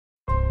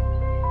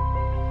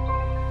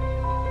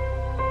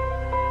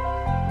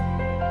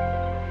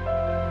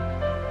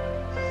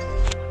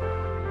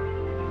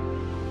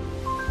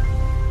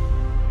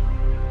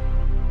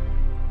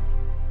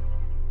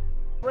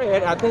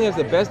I think it's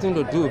the best thing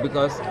to do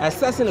because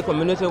assessing the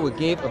community will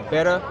give a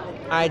better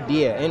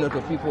idea,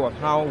 to people of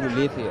how we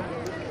live here.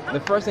 The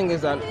first thing is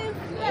that,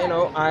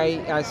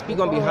 I speak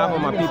on behalf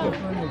of my people.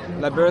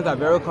 Liberians are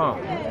very calm,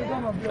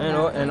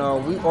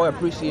 and we all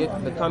appreciate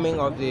the coming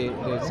of the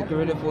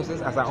security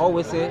forces. As I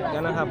always say,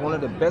 Ghana have one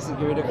of the best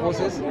security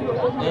forces, the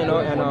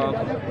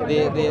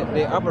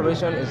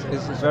operation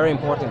is very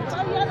important.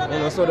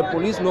 So the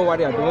police know what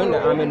they are doing,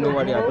 the army know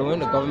what they are doing,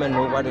 the government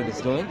know what it is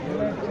doing,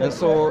 and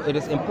so it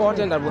is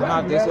important that we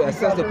have this to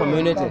assess the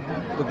community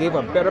to give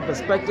a better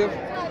perspective,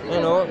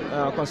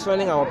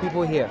 concerning our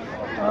people here.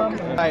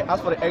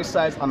 As for the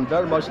exercise, I'm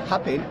very much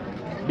happy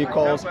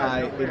because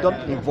it don't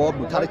involve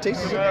brutalities.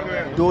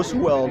 Those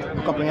who were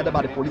comprehended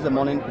by the police in the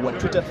morning were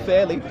treated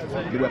fairly.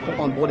 They were put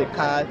on board the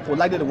car,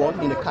 politely they were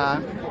in the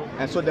car,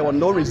 and so there was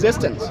no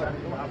resistance.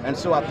 And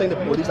so I think the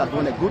police are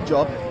doing a good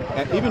job.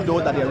 And even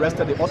those that they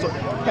arrested, they also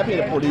helping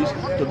the police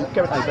to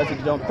carry out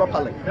investigation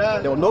properly.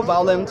 There was no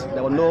violence,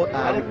 there was no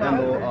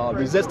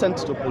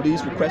resistance to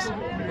police requests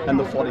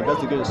and for the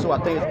investigation. So I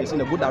think it's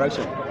in a good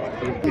direction.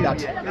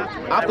 That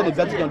after the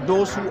investigation,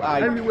 those who are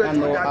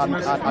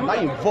not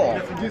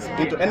involved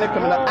into any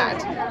criminal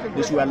act,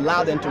 they should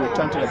allow them to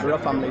return to their real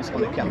families on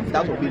the camp.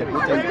 That would be the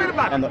good thing,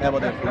 and ever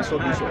they will so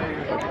do so.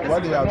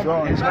 What they have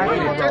done is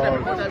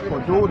for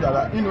those that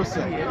are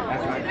innocent,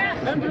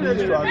 they should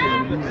please try to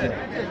release them.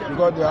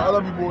 Because there are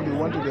other people, they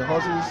went to the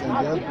horses and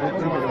they just break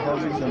into the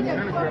horses and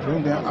then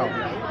bring them out.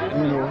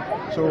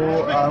 So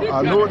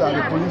I know that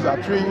the police are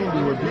trained,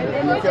 they will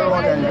carry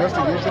on their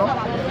investigation.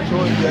 So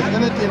if there's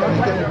anything that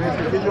they can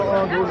investigation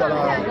on those that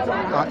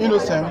are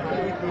innocent,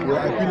 we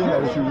are appealing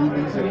that we should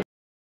release them.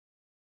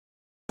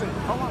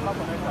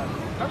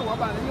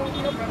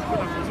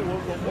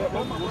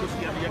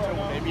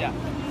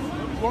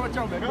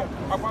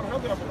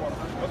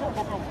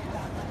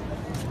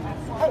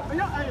 Oh,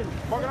 yeah,